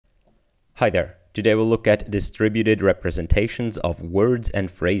Hi there. Today we'll look at distributed representations of words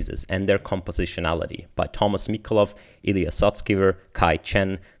and phrases and their compositionality by Thomas Mikolov, Ilya Sutskever, Kai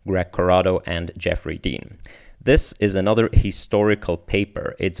Chen, Greg Corrado, and Jeffrey Dean. This is another historical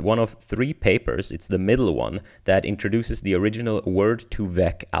paper. It's one of three papers, it's the middle one, that introduces the original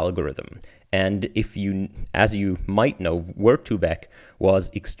Word2Vec algorithm. And as you might know, Word2Vec was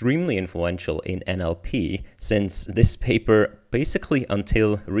extremely influential in NLP since this paper, basically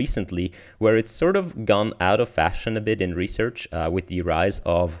until recently, where it's sort of gone out of fashion a bit in research with the rise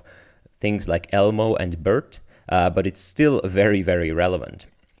of things like Elmo and BERT, but it's still very, very relevant.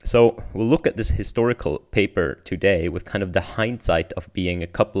 So we'll look at this historical paper today with kind of the hindsight of being a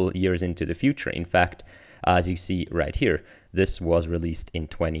couple years into the future. In fact, as you see right here, this was released in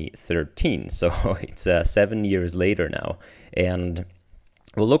 2013, so it's 7 years later now. And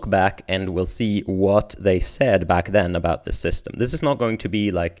we'll look back and we'll see what they said back then about the system. This is not going to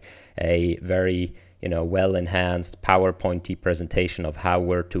be like a very well-enhanced PowerPointy presentation of how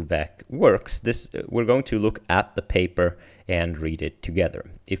Word2Vec works. We're going to look at the paper and read it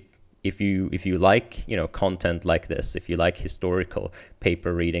together. If you like content like this, if you like historical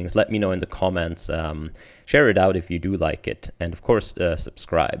paper readings, let me know in the comments. Share it out if you do like it, and of course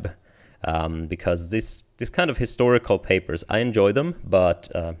subscribe, because this kind of historical papers, I enjoy them, but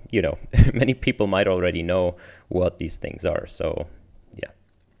many people might already know what these things are. So yeah.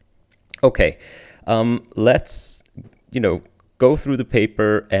 Okay, let's go through the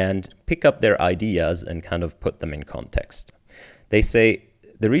paper and pick up their ideas and kind of put them in context. They say,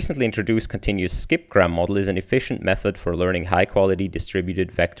 the recently introduced continuous skipgram model is an efficient method for learning high-quality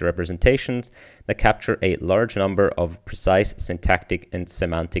distributed vector representations that capture a large number of precise syntactic and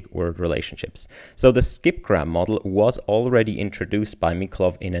semantic word relationships. So the skipgram model was already introduced by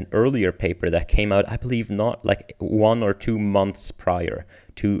Mikolov in an earlier paper that came out, I believe, not like 1 or 2 months prior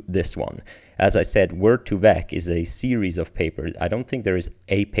to this one. As I said, Word2Vec is a series of papers. I don't think there is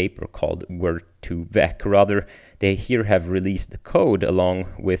a paper called Word2Vec. Rather, they here have released the code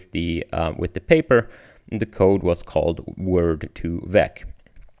along with the paper, and the code was called Word2Vec.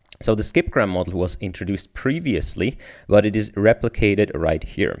 So the skipgram model was introduced previously, but it is replicated right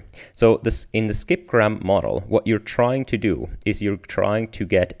here. So in the skipgram model, what you're trying to do is you're trying to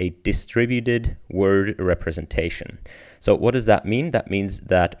get a distributed word representation. So what does that mean? That means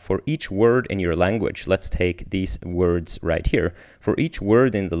that for each word in your language, let's take these words right here. For each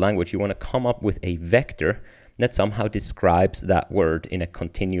word in the language, you want to come up with a vector that somehow describes that word in a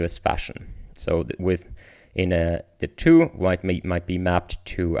continuous fashion. So the 2 might be mapped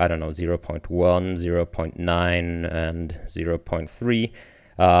to, I don't know, 0.1, 0.9, and 0.3.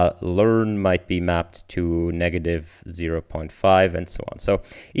 Learn might be mapped to -0.5 and so on. So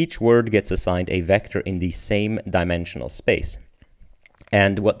each word gets assigned a vector in the same dimensional space.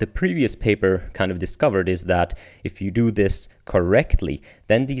 And what the previous paper kind of discovered is that if you do this correctly,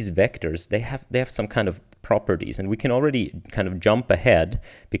 then these vectors, they have some kind of properties, and we can already kind of jump ahead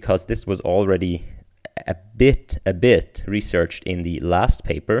because this was already a bit researched in the last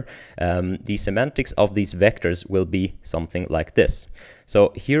paper. The semantics of these vectors will be something like this.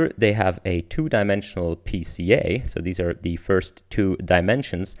 So here they have a 2-dimensional PCA, so these are the first 2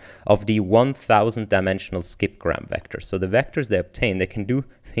 dimensions of the 1000 dimensional skipgram vector. So the vectors they obtain, they can do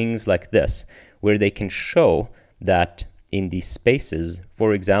things like this, where they can show that in these spaces,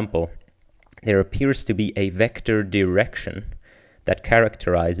 for example, there appears to be a vector direction that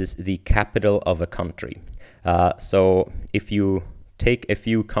characterizes the capital of a country. So if you take a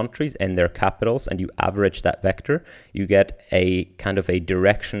few countries and their capitals and you average that vector, you get a kind of a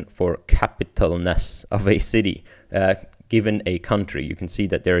direction for capitalness of a city given a country. You can see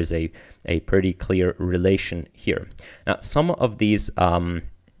that there is a pretty clear relation here. Now, some of these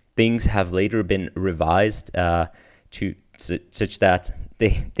things have later been revised such that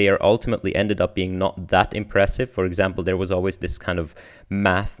they are ultimately ended up being not that impressive. For example, there was always this kind of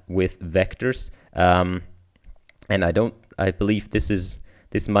math with vectors, and I believe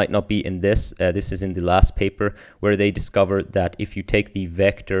this might not be in this. This is in the last paper where they discovered that if you take the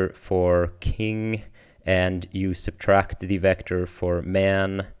vector for king and you subtract the vector for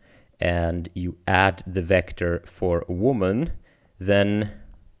man and you add the vector for woman, then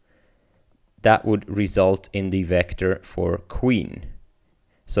that would result in the vector for queen.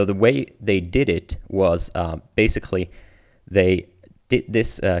 So the way they did it was basically they did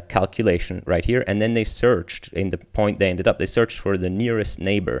this calculation right here, and then they searched, in the point they ended up, they searched for the nearest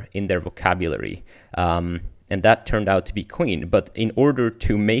neighbor in their vocabulary. And that turned out to be queen. But in order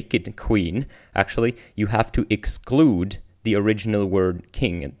to make it queen, actually, you have to exclude the original word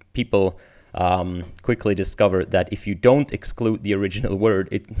king. And people quickly discovered that if you don't exclude the original word,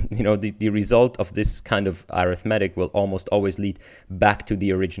 the result of this kind of arithmetic will almost always lead back to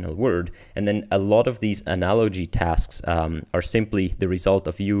the original word. And then a lot of these analogy tasks are simply the result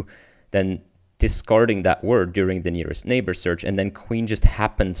of you then discarding that word during the nearest neighbor search, and then queen just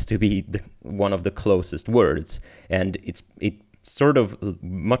happens to be one of the closest words, and it's sort of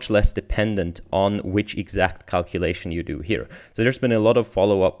much less dependent on which exact calculation you do here. So there's been a lot of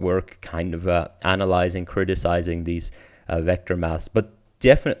follow-up work kind of analyzing, criticizing these vector maths, but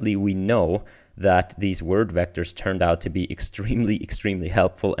definitely we know that these word vectors turned out to be extremely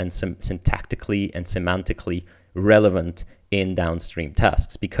helpful and syntactically and semantically relevant in downstream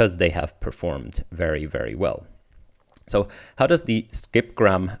tasks because they have performed very well. So how does the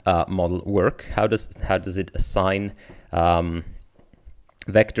skipgram model work? How does it assign vectors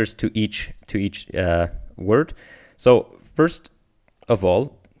to each word? So first of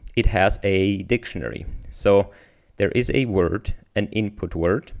all, it has a dictionary. So there is a word, an input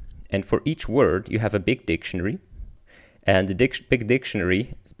word, and for each word you have a big dictionary, and the big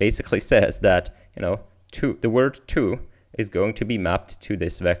dictionary basically says that the word to is going to be mapped to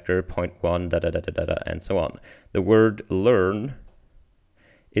this vector 0.1 and so on. The word learn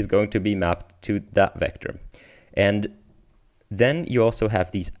is going to be mapped to that vector. And then you also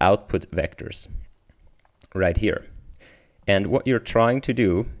have these output vectors right here. And what you're trying to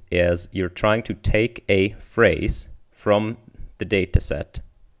do is you're trying to take a phrase from the data set,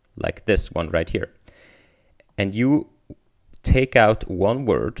 like this one right here, and you take out one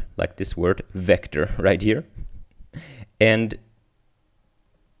word, like this word vector right here, and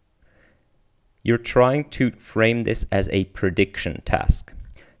you're trying to frame this as a prediction task.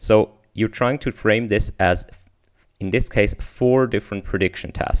 So you're trying to frame this as, in this case, 4 different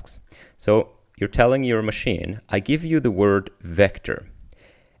prediction tasks. So you're telling your machine, I give you the word vector,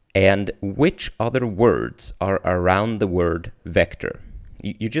 and which other words are around the word vector?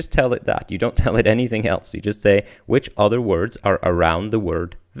 You just tell it that. You don't tell it anything else. You just say which other words are around the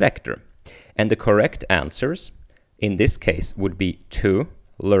word vector. And the correct answers in this case would be to,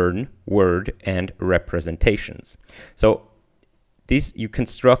 learn, word, and representations. So these, you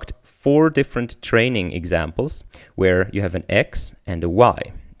construct 4 different training examples where you have an x and a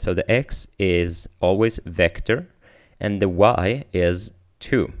y. So the x is always vector and the y is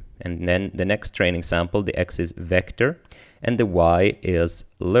 2. And then the next training sample, the x is vector and the y is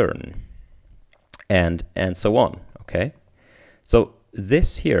learn, and so on, okay? So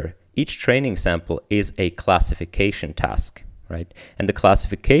this here, each training sample is a classification task, right? And the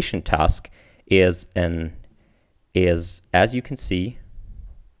classification task is, as you can see,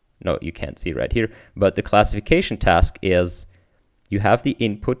 no, you can't see right here, but the classification task is you have the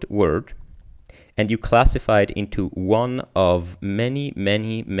input word and you classify it into one of many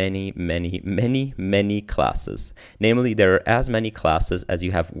classes. Namely, there are as many classes as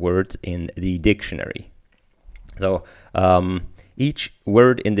you have words in the dictionary. So each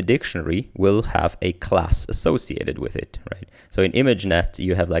word in the dictionary will have a class associated with it, right? So in ImageNet,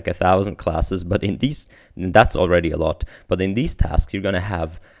 you have like 1,000 classes, but in these, that's already a lot. But in these tasks, you're going to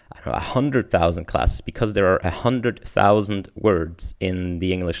have 100,000 classes because there are 100,000 words in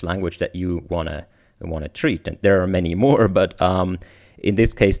the English language that you want to treat. And there are many more, but in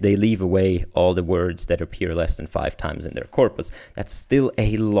this case, they leave away all the words that appear less than 5 times in their corpus. That's still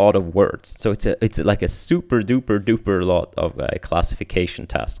a lot of words. So it's like a super duper lot of a classification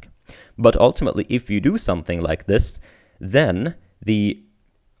task. But ultimately, if you do something like this, then the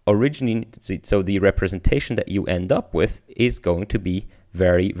representation that you end up with is going to be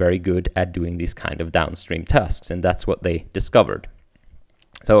very good at doing these kind of downstream tasks, and that's what they discovered.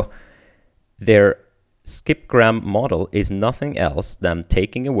 So their skipgram model is nothing else than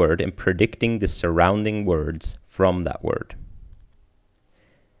taking a word and predicting the surrounding words from that word.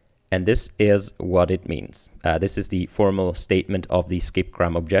 And this is what it means. This is the formal statement of the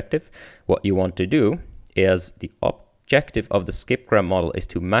skipgram objective. What you want to do is, the objective of the skipgram model is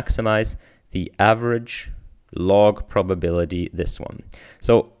to maximize the average log probability, this one.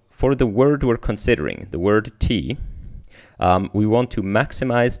 So for the word we're considering, the word T, we want to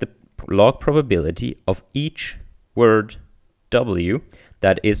maximize the log probability of each word W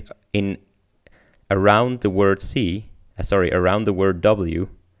that is around the word around the word W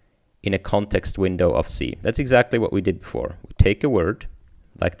in a context window of C. That's exactly what we did before. We take a word,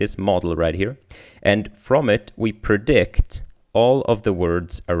 like this model right here, and from it we predict all of the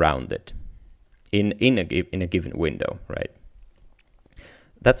words around it in a given window, right?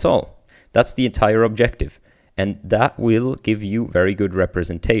 That's all. That's the entire objective. And that will give you very good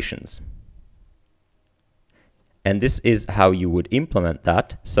representations. And this is how you would implement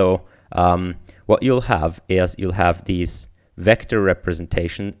that. So what you'll have is you'll have these vector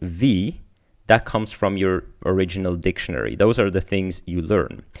representation V that comes from your original dictionary. Those are the things you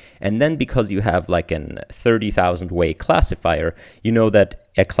learn. And then because you have like an 30,000 way classifier, you know that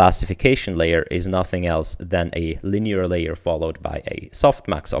a classification layer is nothing else than a linear layer followed by a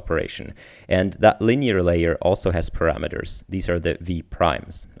softmax operation. And that linear layer also has parameters. These are the V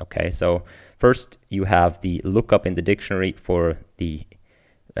primes. Okay, so first you have the lookup in the dictionary for the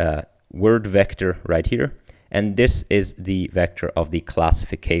word vector right here. And this is the vector of the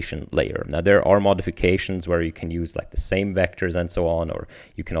classification layer. Now, there are modifications where you can use like the same vectors and so on, or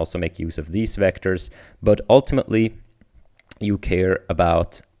you can also make use of these vectors. But ultimately, you care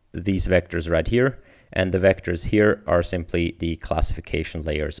about these vectors right here. And the vectors here are simply the classification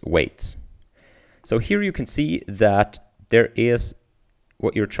layer's weights. So here you can see that there is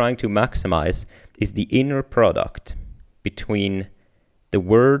what you're trying to maximize is the inner product between the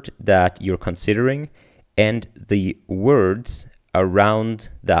word that you're considering and the words around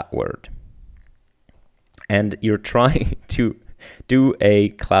that word. And you're trying to do a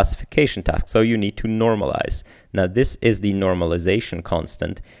classification task, so you need to normalize. Now this is the normalization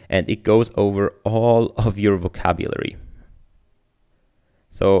constant, and it goes over all of your vocabulary.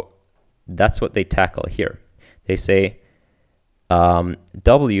 So that's what they tackle here. They say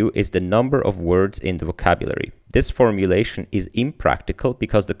W is the number of words in the vocabulary. This formulation is impractical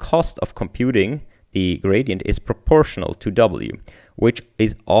because the cost of computing the gradient is proportional to W, which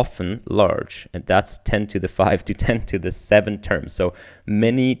is often large, and that's 10 to the 5 to 10 to the 7 terms. So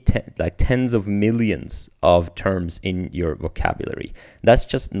many, like tens of millions of terms in your vocabulary. That's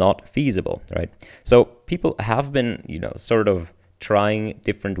just not feasible, right? So people have been, sort of trying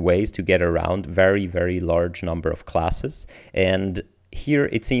different ways to get around very, very large number of classes. And here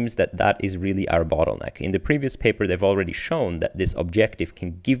it seems that that is really our bottleneck. In the previous paper, they've already shown that this objective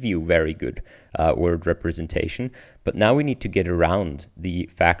can give you very good word representation, but now we need to get around the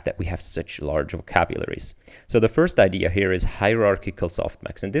fact that we have such large vocabularies. So the first idea here is hierarchical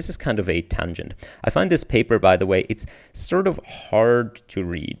softmax, and this is kind of a tangent. I find this paper, by the way, it's sort of hard to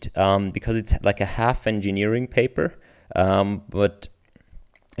read because it's like a half engineering paper, but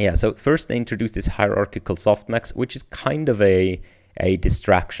yeah, so first they introduced this hierarchical softmax, which is kind of a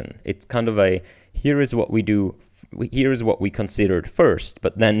distraction. It's kind of a, here is what we do, here's what we considered first,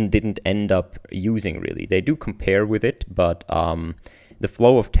 but then didn't end up using really. They do compare with it, but the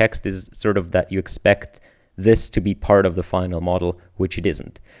flow of text is sort of that you expect this to be part of the final model, which it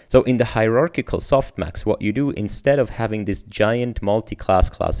isn't. So in the hierarchical softmax, what you do instead of having this giant multi-class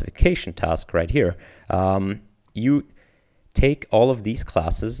classification task right here, you take all of these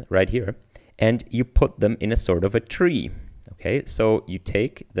classes right here and you put them in a sort of a tree. Okay, so you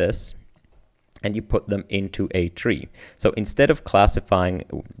take this and you put them into a tree. So instead of classifying,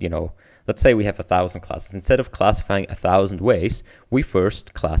 let's say we have 1,000 classes. Instead of classifying 1,000 ways, we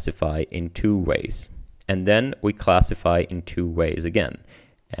first classify in 2 ways. And then we classify in 2 ways again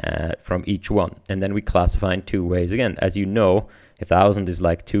from each one. And then we classify in 2 ways again. As you know, 1,000 is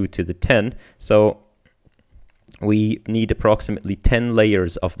like 2 to the 10. So we need approximately 10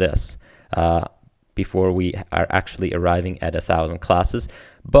 layers of this before we are actually arriving at 1,000 classes.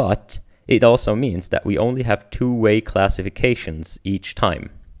 But it also means that we only have 2-way classifications each time.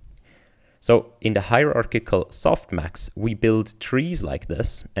 So in the hierarchical softmax, we build trees like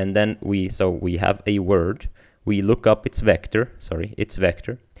this, and then we have a word, we look up its vector,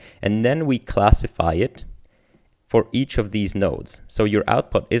 and then we classify it for each of these nodes. So your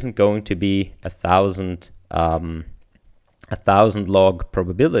output isn't going to be 1,000 log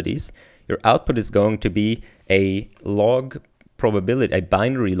probabilities. Your output is going to be a log probability, a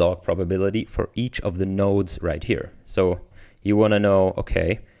binary log probability for each of the nodes right here. So you want to know,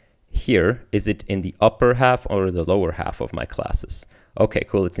 okay, here, is it in the upper half or the lower half of my classes? Okay,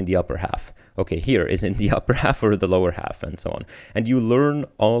 cool, it's in the upper half. Okay, here is in the upper half or the lower half, and so on. And you learn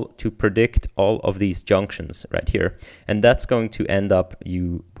all to predict all of these junctions right here. And that's going to end up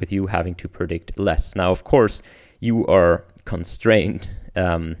with you having to predict less. Now, of course, you are constrained.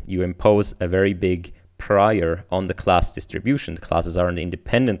 You impose a very big prior on the class distribution. The classes aren't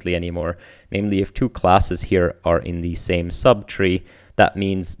independently anymore. Namely, if 2 classes here are in the same subtree, that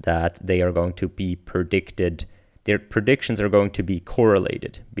means that they are going to be predicted. Their predictions are going to be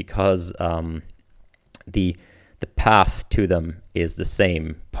correlated because the path to them is the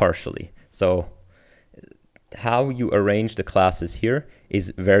same partially. So how you arrange the classes here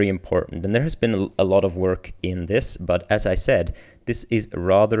is very important. And there has been a lot of work in this, but as I said, this is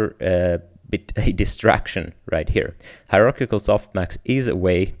rather a distraction right here. Hierarchical softmax is a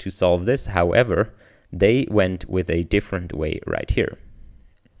way to solve this. However, they went with a different way right here.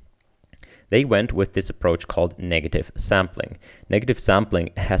 they went with this approach called negative sampling. Negative sampling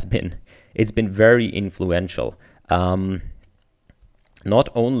it's been very influential. Not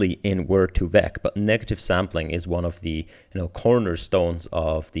only in Word2Vec, but negative sampling is one of the cornerstones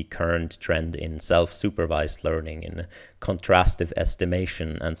of the current trend in self-supervised learning, in contrastive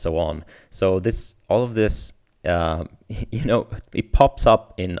estimation, and so on. So all of this, it pops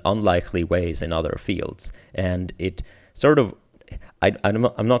up in unlikely ways in other fields, and it sort of,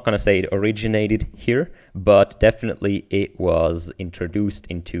 I'm not going to say it originated here, but definitely it was introduced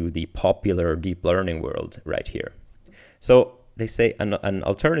into the popular deep learning world right here. So they say an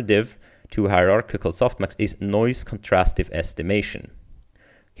alternative to hierarchical softmax is noise contrastive estimation.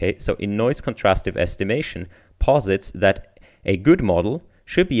 Okay, so in noise contrastive estimation posits that a good model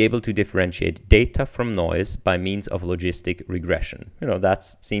should be able to differentiate data from noise by means of logistic regression. That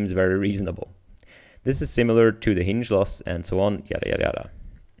seems very reasonable. This is similar to the hinge loss and so on, yada, yada, yada.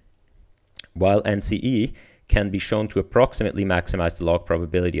 While NCE can be shown to approximately maximize the log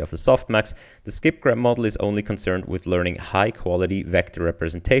probability of the softmax, the skipgram model is only concerned with learning high-quality vector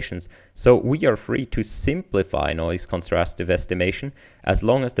representations, so we are free to simplify noise contrastive estimation as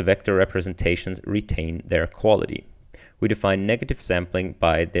long as the vector representations retain their quality. We define negative sampling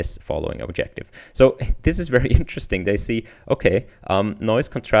by this following objective. So this is very interesting. They see, okay, noise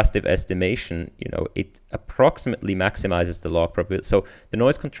contrastive estimation, it approximately maximizes the log probability. So the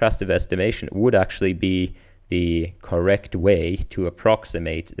noise contrastive estimation would actually be the correct way to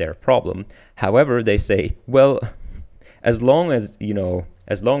approximate their problem. However, they say, well, as long as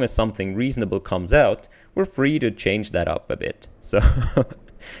something reasonable comes out, we're free to change that up a bit. So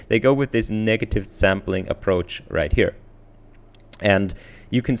they go with this negative sampling approach right here. And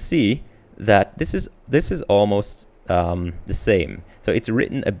you can see that this is almost the same. So it's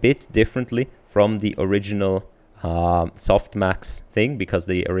written a bit differently from the original softmax thing, because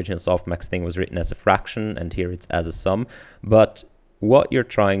the original softmax thing was written as a fraction and here it's as a sum. But what you're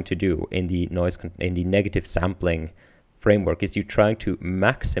trying to do in the negative sampling framework is you're trying to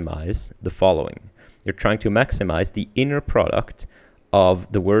maximize the following. You're trying to maximize the inner product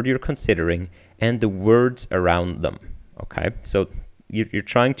of the word you're considering and the words around them. Okay, so you're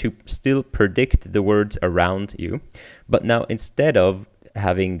trying to still predict the words around you, but now instead of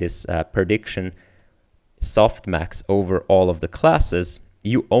having this prediction softmax over all of the classes,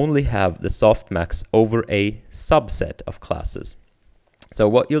 you only have the softmax over a subset of classes. So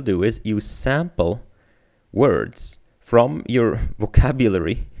what you'll do is you sample words from your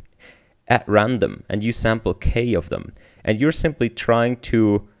vocabulary at random, and you sample k of them, and you're simply trying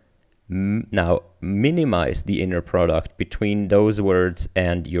to now minimize the inner product between those words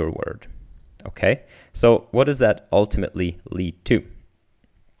and your word. Okay, so what does that ultimately lead to?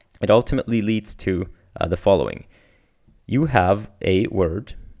 It ultimately leads to the following. You have a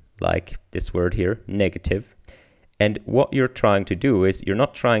word like this word here, negative, and what you're trying to do is you're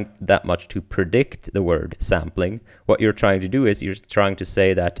not trying that much to predict the word sampling. What you're trying to do is you're trying to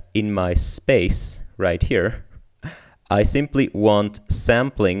say that in my space right here, I simply want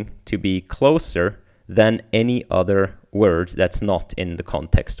sampling to be closer than any other word that's not in the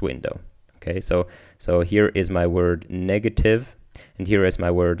context window. Okay, so here is my word negative, and here is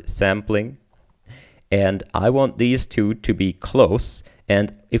my word sampling, and I want these two to be close.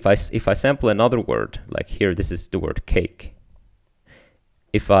 And if I sample another word, like here, this is the word cake.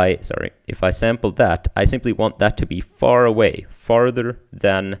 If I sample that, I simply want that to be far away, farther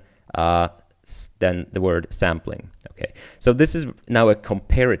than the word sampling. Okay, so this is now a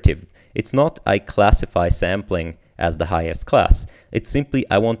comparative. It's not I classify sampling as the highest class. It's simply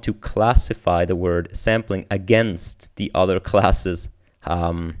I want to classify the word sampling against the other classes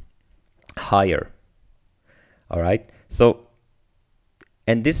higher. All right, so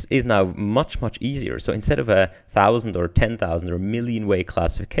and this is now much easier. So instead of 1,000 or 10,000 or million way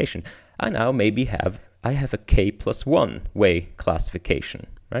classification, I now maybe have a k+1 way classification,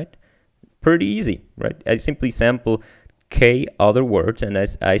 right? Pretty easy, right? I simply sample k other words, and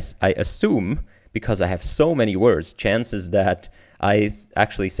I assume, because I have so many words, chances that I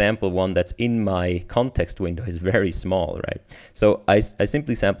actually sample one that's in my context window is very small, right? So I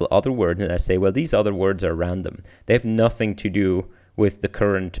simply sample other words, and I say, well, these other words are random. They have nothing to do with the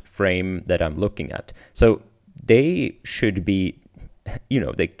current frame that I'm looking at. So they should be,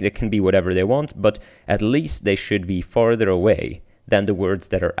 they can be whatever they want, but at least they should be farther away than the words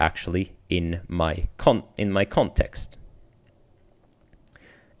that are actually in my context.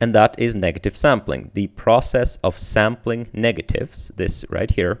 And that is negative sampling, the process of sampling negatives, this right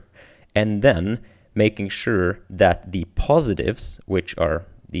here, and then making sure that the positives, which are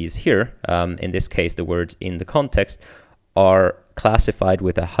these here, in this case the words in the context, are classified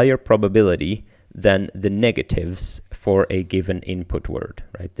with a higher probability than the negatives for a given input word,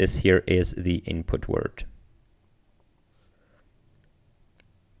 right? This here is the input word.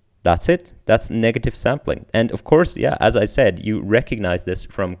 That's it. That's negative sampling. And of course, yeah, as I said, you recognize this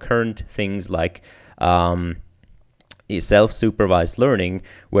from current things like self-supervised learning,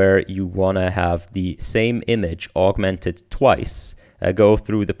 where you want to have the same image augmented twice, go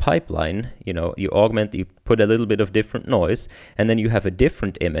through the pipeline. You know, you augment, you put a little bit of different noise, and then you have a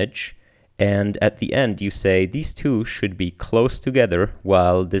different image. And at the end, you say these two should be close together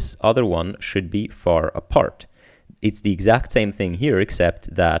while this other one should be far apart. It's the exact same thing here,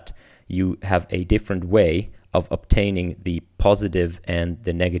 except that you have a different way of obtaining the positive and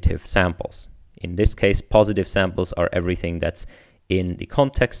the negative samples. In this case, positive samples are everything that's in the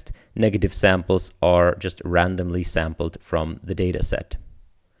context. Negative samples are just randomly sampled from the data set.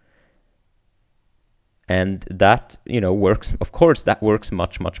 And that, you know, works, of course, that works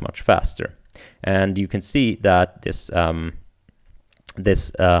much, much, much faster. And you can see that this,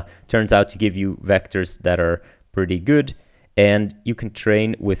 turns out to give you vectors that are pretty good, and you can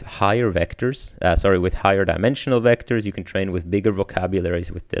train with higher vectors, with higher dimensional vectors. You can train with bigger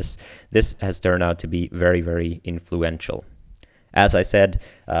vocabularies with this. This has turned out to be very, very influential. As I said,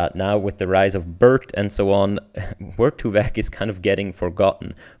 now with the rise of BERT and so on, Word2Vec is kind of getting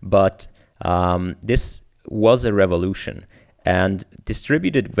forgotten, but this was a revolution. And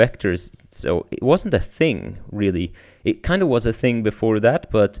distributed vectors, so it wasn't a thing, really. It kind of was a thing before that,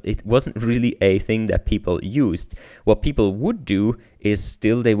 but it wasn't really a thing that people used. What people would do is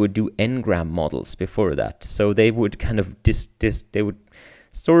still they would do n-gram models before that. So they would kind of they would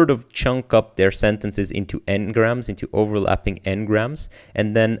sort of chunk up their sentences into n-grams, into overlapping n-grams,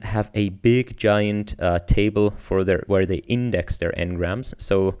 and then have a big giant table for where they index their n-grams.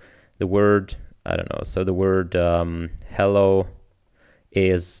 So the word, I don't know, so the word hello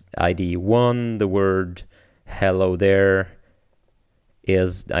is ID 1, the word hello there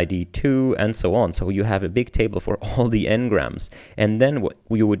is ID 2, and so on. So you have a big table for all the n-grams. And then what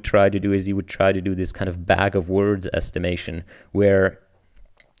you would try to do is you would try to do this kind of bag of words estimation, where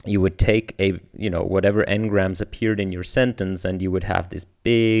you would take a, you know, whatever n-grams appeared in your sentence, and you would have this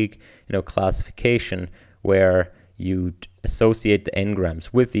big, you know, classification where you'd associate the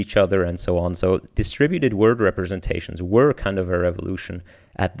n-grams with each other and so on. So distributed word representations were kind of a revolution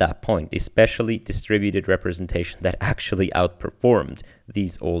at that point, especially distributed representation that actually outperformed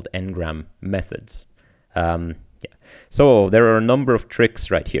these old n-gram methods. Yeah. So there are a number of tricks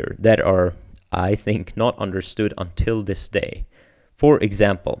right here that are, I think, not understood until this day. For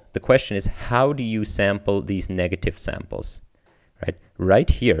example, the question is, how do you sample these negative samples? Right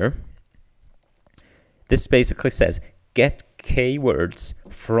here, this basically says, get keywords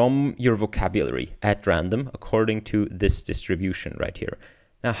from your vocabulary at random according to this distribution right here.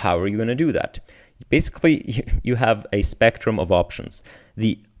 Now, how are you going to do that? Basically, you have a spectrum of options.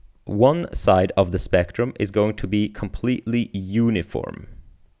 The one side of the spectrum is going to be completely uniform.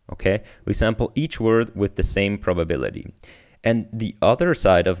 Okay, we sample each word with the same probability. And the other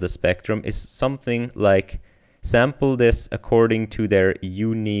side of the spectrum is something like sample this according to their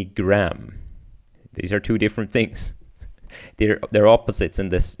unigram. These are two different things. They're opposites in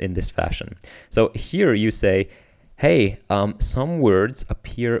this fashion. So here you say, hey, some words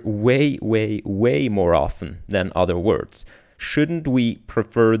appear way, way, way more often than other words. Shouldn't we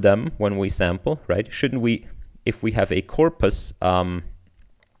prefer them when we sample, right? Shouldn't we, if we have a corpus,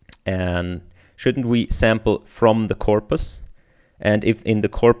 and shouldn't we sample from the corpus? And if in the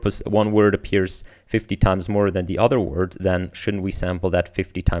corpus one word appears 50 times more than the other word, then shouldn't we sample that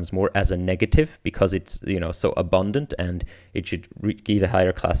 50 times more as a negative, because it's, you know, so abundant and it should give a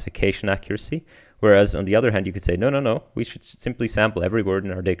higher classification accuracy? Whereas on the other hand, you could say, no, no, no, we should simply sample every word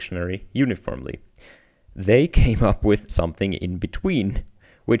in our dictionary uniformly. They came up with something in between,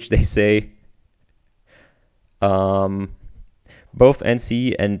 which they say, both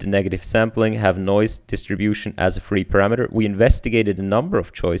NC and negative sampling have noise distribution as a free parameter. We investigated a number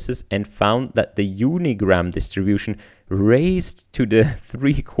of choices and found that the unigram distribution raised to the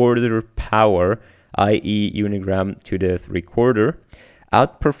 3/4 power, i.e. unigram to the 3/4,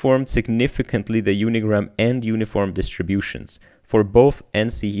 outperformed significantly the unigram and uniform distributions for both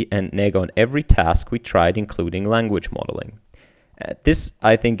NC and neg on every task we tried, including language modeling. This,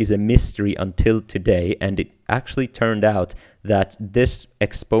 I think, is a mystery until today, and it actually turned out that this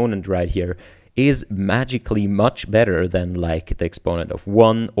exponent right here is magically much better than like the exponent of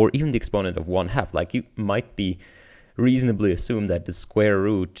 1 or even the exponent of 1/2. Like, you might be reasonably assume that the square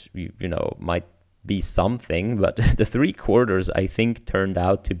root, you know, might be something, but the 3/4, I think, turned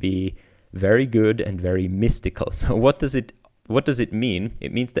out to be very good and very mystical. So what what does it mean?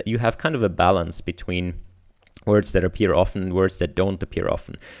 It means that you have kind of a balance between words that appear often and words that don't appear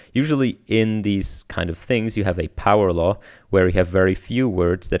often. Usually in these kind of things, you have a power law where you have very few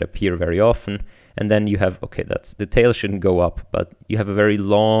words that appear very often, and then you have, okay, the tail shouldn't go up, but you have a very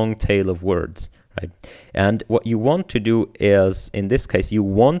long tail of words, right? And what you want to do is, in this case, you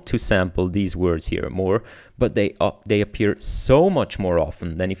want to sample these words here more, but they appear so much more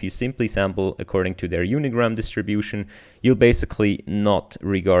often than if you simply sample according to their unigram distribution. You'll basically not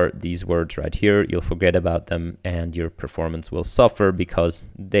regard these words right here. You'll forget about them, and your performance will suffer because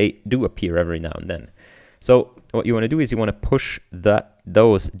they do appear every now and then. So what you want to do is you want to push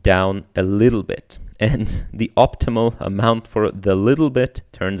those down a little bit, and the optimal amount for the little bit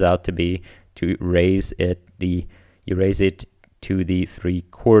turns out to be to raise it to the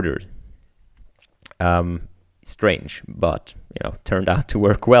 3/4. Strange, but turned out to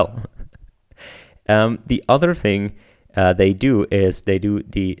work well. The other thing they do is they do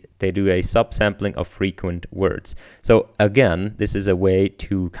a subsampling of frequent words. So again, this is a way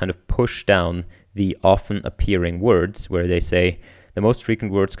to kind of push down the often appearing words, where they say the most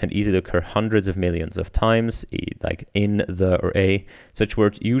frequent words can easily occur hundreds of millions of times, like in, the, or a. Such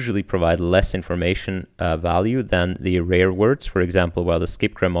words usually provide less information value than the rare words. For example, while the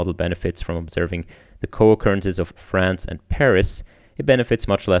skipgram model benefits from observing the co-occurrences of France and Paris, it benefits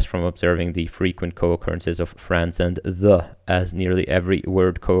much less from observing the frequent co-occurrences of France and the, as nearly every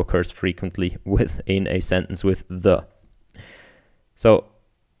word co-occurs frequently within a sentence with the. So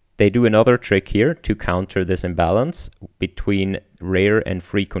they do another trick here to counter this imbalance between rare and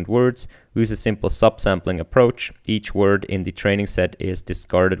frequent words. We use a simple subsampling approach. Each word in the training set is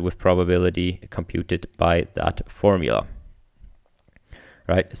discarded with probability computed by that formula.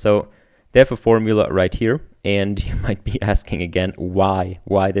 Right, so they have a formula right here, and you might be asking again, why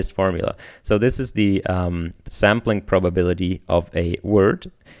this formula? So this is the sampling probability of a word,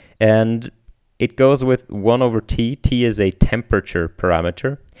 and it goes with 1/t. T is a temperature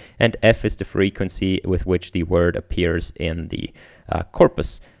parameter, and F is the frequency with which the word appears in the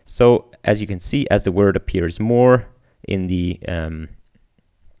corpus. So as you can see, as the word appears more in the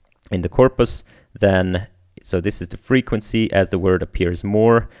corpus, then, so this is the frequency. As the word appears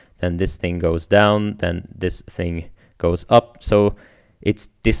more, then this thing goes down, then this thing goes up. So it's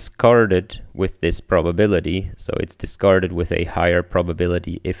discarded with this probability, so it's discarded with a higher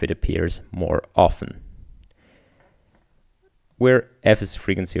probability if it appears more often. Where F is the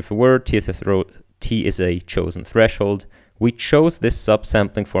frequency of a word, T is a chosen threshold. We chose this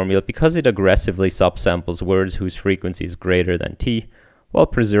subsampling formula because it aggressively subsamples words whose frequency is greater than T, while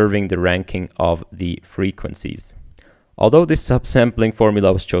preserving the ranking of the frequencies. Although this subsampling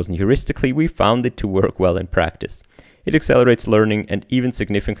formula was chosen heuristically, we found it to work well in practice. It accelerates learning and even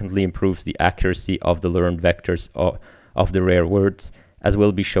significantly improves the accuracy of the learned vectors of the rare words, as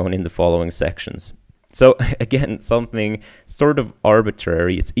will be shown in the following sections. So again, something sort of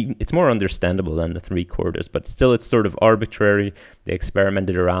arbitrary. It's more understandable than the 3/4, but still it's sort of arbitrary. They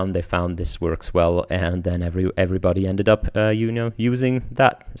experimented around, they found this works well, and then everybody ended up using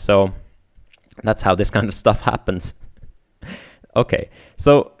that. So that's how this kind of stuff happens. Okay,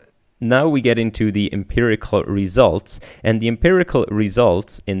 so now we get into the empirical results, and the empirical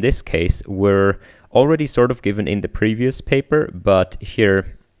results in this case were already sort of given in the previous paper, but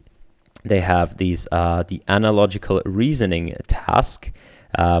here they have these the analogical reasoning task,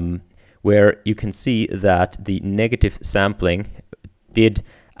 where you can see that the negative sampling did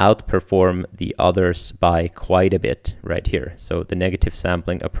outperform the others by quite a bit right here. So the negative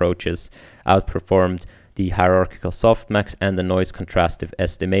sampling approaches outperformed the hierarchical softmax and the noise contrastive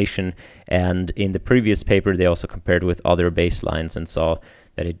estimation, and in the previous paper they also compared with other baselines and saw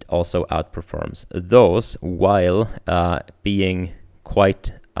that it also outperforms those while being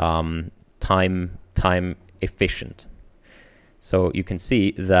quite time efficient. So you can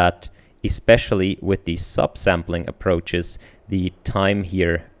see that especially with the subsampling approaches, the time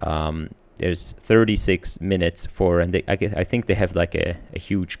here there's 36 minutes for, and I think they have like a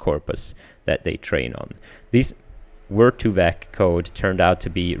huge corpus that they train on. This Word2Vec code turned out to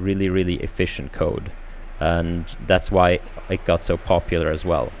be really, really efficient code, and that's why it got so popular as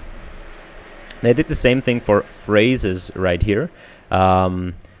well. They did the same thing for phrases right here.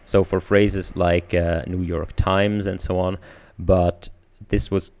 So for phrases like New York Times and so on, but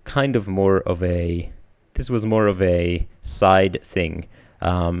this was kind of more of a side thing.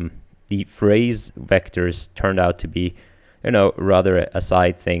 The phrase vectors turned out to be, rather a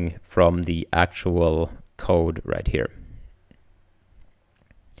side thing from the actual code right here.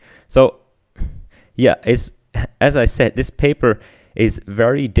 So yeah, as I said, this paper is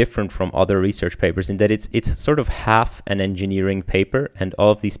very different from other research papers in that it's sort of half an engineering paper, and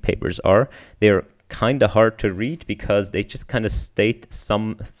all of these papers they're kind of hard to read because they just kind of state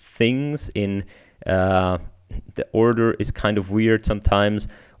some things in the order is kind of weird sometimes,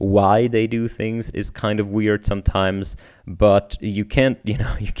 why they do things is kind of weird sometimes, but you can't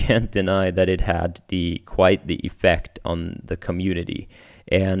deny that it had quite the effect on the community.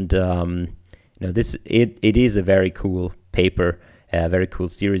 And it is a very cool paper, a very cool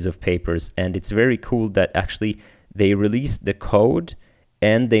series of papers, and it's very cool that actually they released the code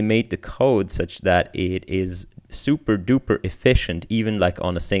and they made the code such that it is super duper efficient, even like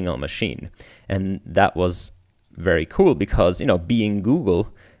on a single machine. And that was very cool because, being Google,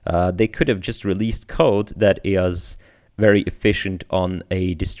 they could have just released code that is very efficient on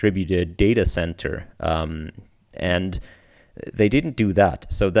a distributed data center, and they didn't do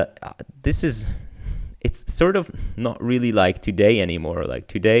that. So that it's sort of not really like today anymore. Like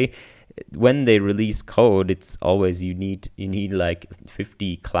today, when they release code, it's always you need like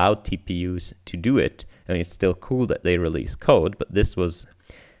 50 cloud TPUs to do it. I mean, it's still cool that they release code, but this was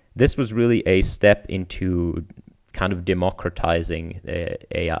really a step into kind of democratizing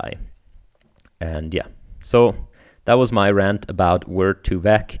AI. And yeah, so that was my rant about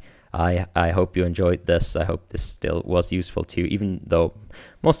Word2Vec. I hope you enjoyed this. I hope this still was useful to you, even though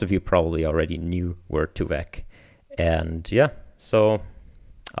most of you probably already knew Word2Vec. And yeah, so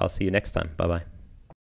I'll see you next time. Bye-bye.